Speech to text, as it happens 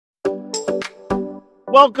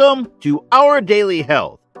Welcome to Our Daily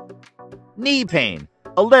Health. Knee pain.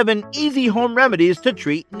 11 easy home remedies to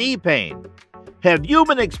treat knee pain. Have you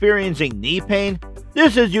been experiencing knee pain?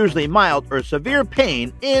 This is usually mild or severe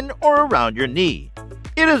pain in or around your knee.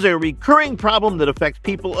 It is a recurring problem that affects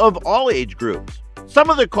people of all age groups. Some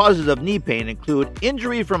of the causes of knee pain include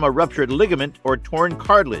injury from a ruptured ligament or torn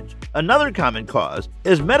cartilage. Another common cause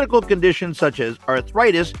is medical conditions such as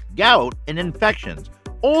arthritis, gout, and infections.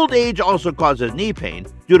 Old age also causes knee pain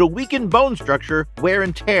due to weakened bone structure, wear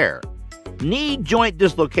and tear. Knee joint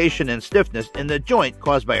dislocation and stiffness in the joint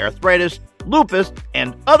caused by arthritis, lupus,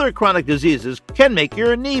 and other chronic diseases can make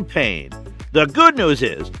your knee pain. The good news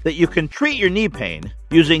is that you can treat your knee pain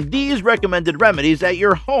using these recommended remedies at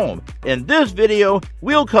your home. In this video,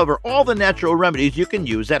 we'll cover all the natural remedies you can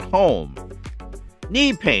use at home.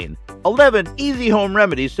 Knee pain. 11 easy home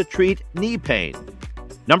remedies to treat knee pain.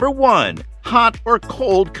 Number 1. Hot or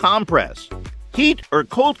cold compress. Heat or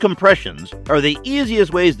cold compressions are the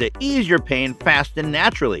easiest ways to ease your pain fast and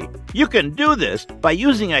naturally. You can do this by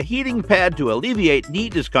using a heating pad to alleviate knee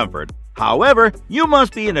discomfort. However, you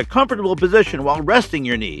must be in a comfortable position while resting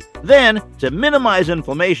your knee. Then, to minimize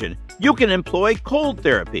inflammation, you can employ cold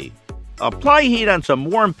therapy. Apply heat on some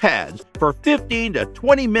warm pads for 15 to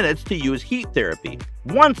 20 minutes to use heat therapy.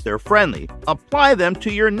 Once they're friendly, apply them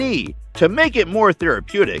to your knee. To make it more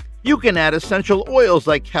therapeutic, you can add essential oils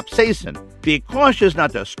like capsaicin. Be cautious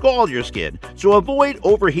not to scald your skin, so avoid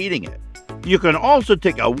overheating it. You can also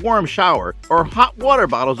take a warm shower or hot water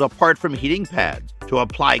bottles apart from heating pads. To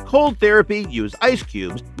apply cold therapy, use ice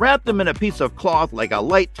cubes, wrap them in a piece of cloth like a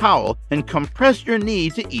light towel, and compress your knee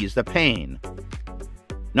to ease the pain.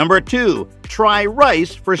 Number 2. Try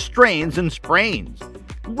RICE for strains and sprains.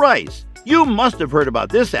 RICE. You must have heard about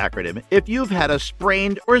this acronym if you've had a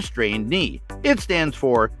sprained or strained knee. It stands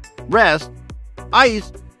for rest,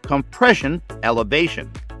 ice, compression,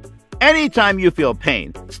 elevation. Anytime you feel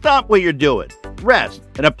pain, stop what you're doing, rest,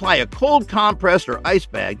 and apply a cold compress or ice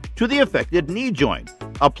bag to the affected knee joint.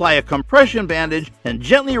 Apply a compression bandage and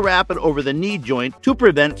gently wrap it over the knee joint to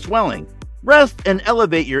prevent swelling. Rest and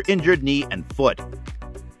elevate your injured knee and foot.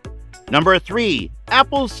 Number 3.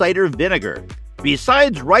 Apple cider vinegar.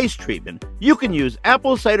 Besides RICE treatment, you can use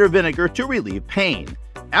apple cider vinegar to relieve pain.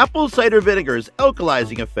 Apple cider vinegar's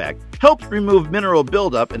alkalizing effect helps remove mineral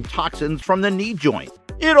buildup and toxins from the knee joint.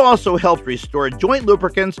 It also helps restore joint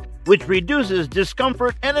lubricants, which reduces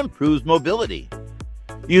discomfort and improves mobility.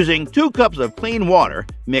 Using 2 cups of clean water,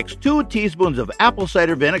 mix 2 teaspoons of apple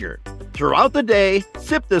cider vinegar. Throughout the day,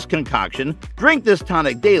 sip this concoction, drink this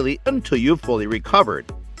tonic daily until you've fully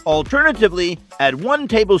recovered. Alternatively, add 1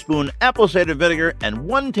 tablespoon apple cider vinegar and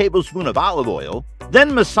 1 tablespoon of olive oil.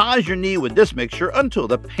 Then massage your knee with this mixture until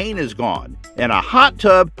the pain is gone. In a hot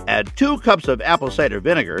tub, add 2 cups of apple cider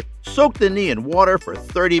vinegar. Soak the knee in water for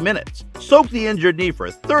 30 minutes. Soak the injured knee for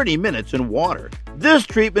 30 minutes in water. This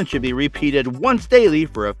treatment should be repeated once daily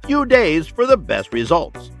for a few days for the best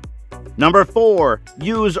results. Number 4.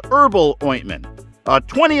 Use herbal ointment. A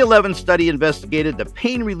 2011 study investigated the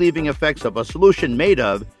pain-relieving effects of a solution made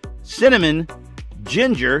of cinnamon,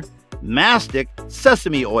 ginger, mastic,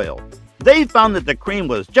 sesame oil. They found that the cream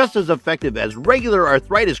was just as effective as regular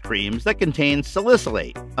arthritis creams that contain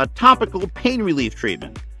salicylate, a topical pain relief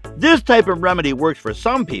treatment. This type of remedy works for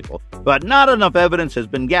some people, but not enough evidence has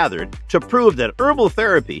been gathered to prove that herbal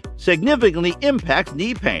therapy significantly impacts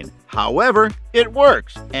knee pain. However, it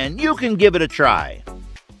works, and you can give it a try.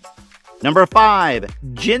 Number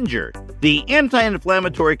 5. Ginger. The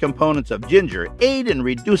anti-inflammatory components of ginger aid in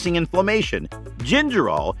reducing inflammation.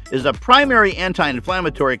 Gingerol is a primary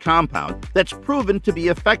anti-inflammatory compound that's proven to be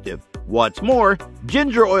effective. What's more,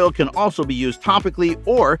 ginger oil can also be used topically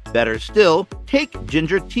or, better still, take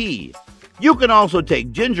ginger tea. You can also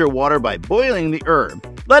take ginger water by boiling the herb,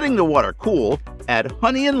 letting the water cool, add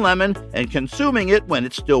honey and lemon, and consuming it when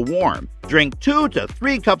it's still warm. Drink 2 to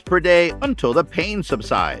 3 cups per day until the pain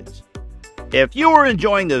subsides. If you are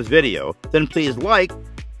enjoying this video, then please like,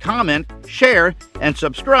 comment, share, and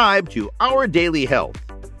subscribe to Our Daily Health.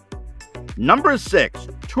 Number 6.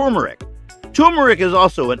 Turmeric. Turmeric is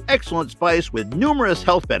also an excellent spice with numerous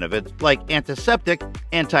health benefits like antiseptic,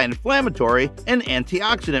 anti-inflammatory, and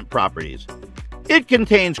antioxidant properties. It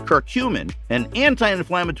contains curcumin, an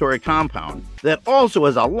anti-inflammatory compound that also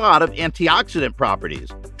has a lot of antioxidant properties.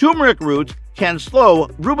 Turmeric roots can slow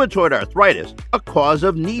rheumatoid arthritis, a cause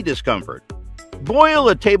of knee discomfort. Boil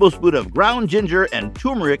a tablespoon of ground ginger and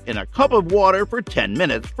turmeric in a cup of water for 10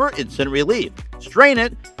 minutes for instant relief. Strain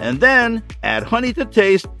it, and then add honey to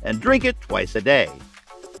taste and drink it twice a day.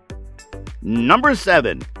 Number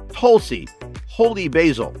 7. Tulsi, holy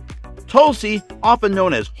basil. Tulsi, often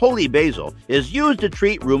known as holy basil, is used to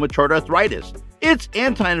treat rheumatoid arthritis. It's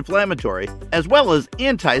anti-inflammatory as well as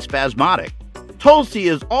anti-spasmodic. Tulsi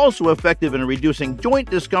is also effective in reducing joint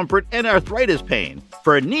discomfort and arthritis pain.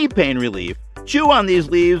 For knee pain relief, chew on these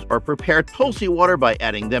leaves or prepare Tulsi water by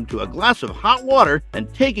adding them to a glass of hot water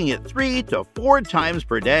and taking it 3 to 4 times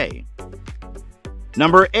per day.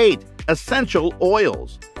 Number 8. Essential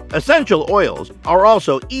oils. Essential oils are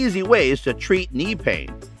also easy ways to treat knee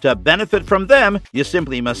pain. To benefit from them, you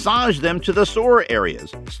simply massage them to the sore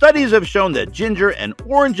areas. Studies have shown that ginger and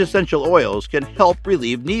orange essential oils can help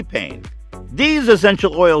relieve knee pain. These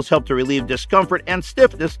essential oils help to relieve discomfort and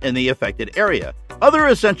stiffness in the affected area. Other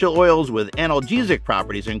essential oils with analgesic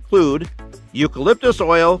properties include eucalyptus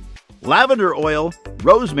oil, lavender oil,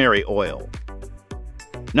 rosemary oil.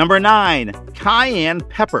 Number 9. Cayenne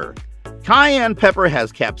pepper. Cayenne pepper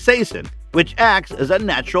has capsaicin, which acts as a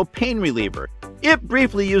natural pain reliever. It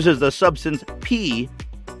briefly uses the substance P,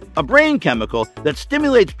 a brain chemical that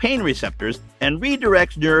stimulates pain receptors and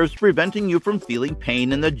redirects nerves, preventing you from feeling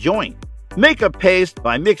pain in the joint. Make a paste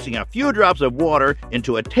by mixing a few drops of water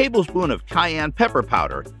into a tablespoon of cayenne pepper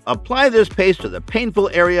powder. Apply this paste to the painful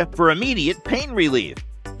area for immediate pain relief.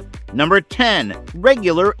 Number 10.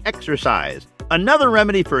 Regular exercise. Another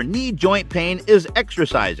remedy for knee joint pain is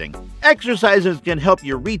exercising. Exercises can help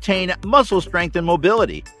you retain muscle strength and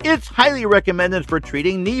mobility. It's highly recommended for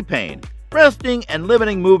treating knee pain. Resting and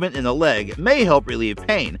limiting movement in the leg may help relieve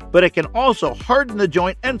pain, but it can also harden the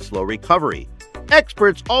joint and slow recovery.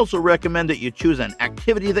 Experts also recommend that you choose an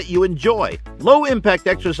activity that you enjoy. Low-impact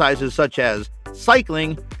exercises such as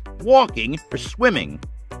cycling, walking, or swimming.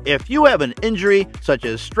 If you have an injury such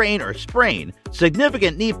as strain or sprain,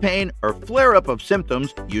 significant knee pain, or flare-up of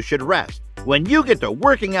symptoms, you should rest. When you get to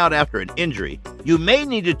working out after an injury, you may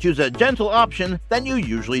need to choose a gentle option than you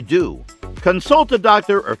usually do. Consult a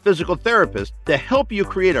doctor or physical therapist to help you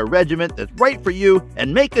create a regimen that's right for you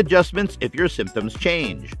and make adjustments if your symptoms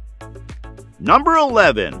change. Number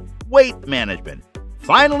 11. Weight management.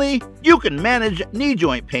 Finally, you can manage knee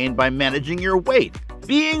joint pain by managing your weight.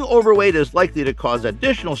 Being overweight is likely to cause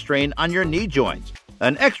additional strain on your knee joints.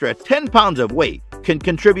 An extra 10 pounds of weight can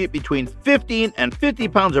contribute between 15 and 50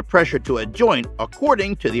 pounds of pressure to a joint,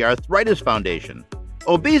 according to the Arthritis Foundation.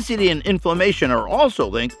 Obesity and inflammation are also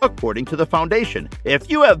linked, according to the foundation. If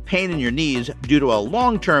you have pain in your knees due to a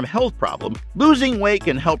long-term health problem, losing weight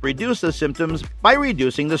can help reduce the symptoms by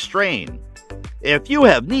reducing the strain. If you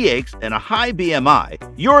have knee aches and a high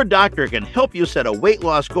BMI, your doctor can help you set a weight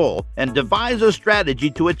loss goal and devise a strategy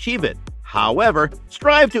to achieve it. However,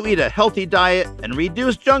 strive to eat a healthy diet and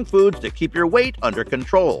reduce junk foods to keep your weight under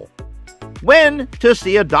control. When to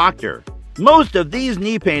see a doctor. Most of these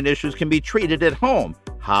knee pain issues can be treated at home.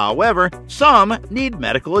 However, some need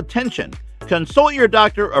medical attention. Consult your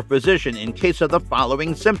doctor or physician in case of the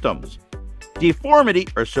following symptoms: deformity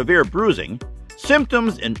or severe bruising,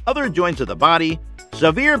 symptoms in other joints of the body,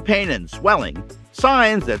 severe pain and swelling,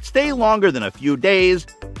 signs that stay longer than a few days,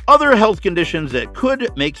 other health conditions that could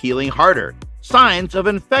make healing harder, signs of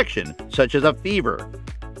infection such as a fever.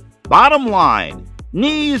 Bottom line,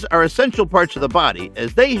 knees are essential parts of the body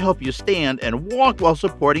as they help you stand and walk while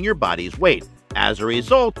supporting your body's weight. As a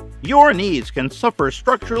result, your knees can suffer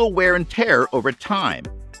structural wear and tear over time.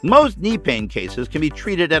 Most knee pain cases can be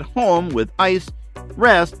treated at home with ice,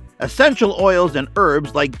 rest, essential oils, and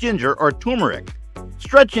herbs like ginger or turmeric.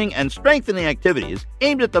 Stretching and strengthening activities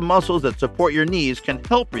aimed at the muscles that support your knees can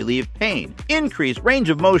help relieve pain, increase range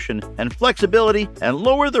of motion and flexibility, and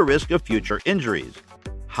lower the risk of future injuries.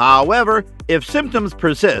 However, if symptoms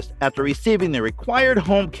persist after receiving the required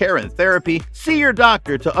home care and therapy, see your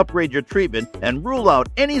doctor to upgrade your treatment and rule out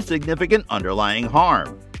any significant underlying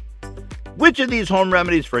harm. Which of these home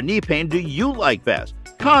remedies for knee pain do you like best?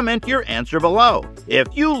 Comment your answer below. If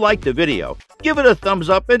you liked the video, give it a thumbs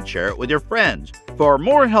up and share it with your friends. For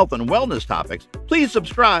more health and wellness topics, please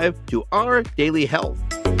subscribe to Our Daily Health.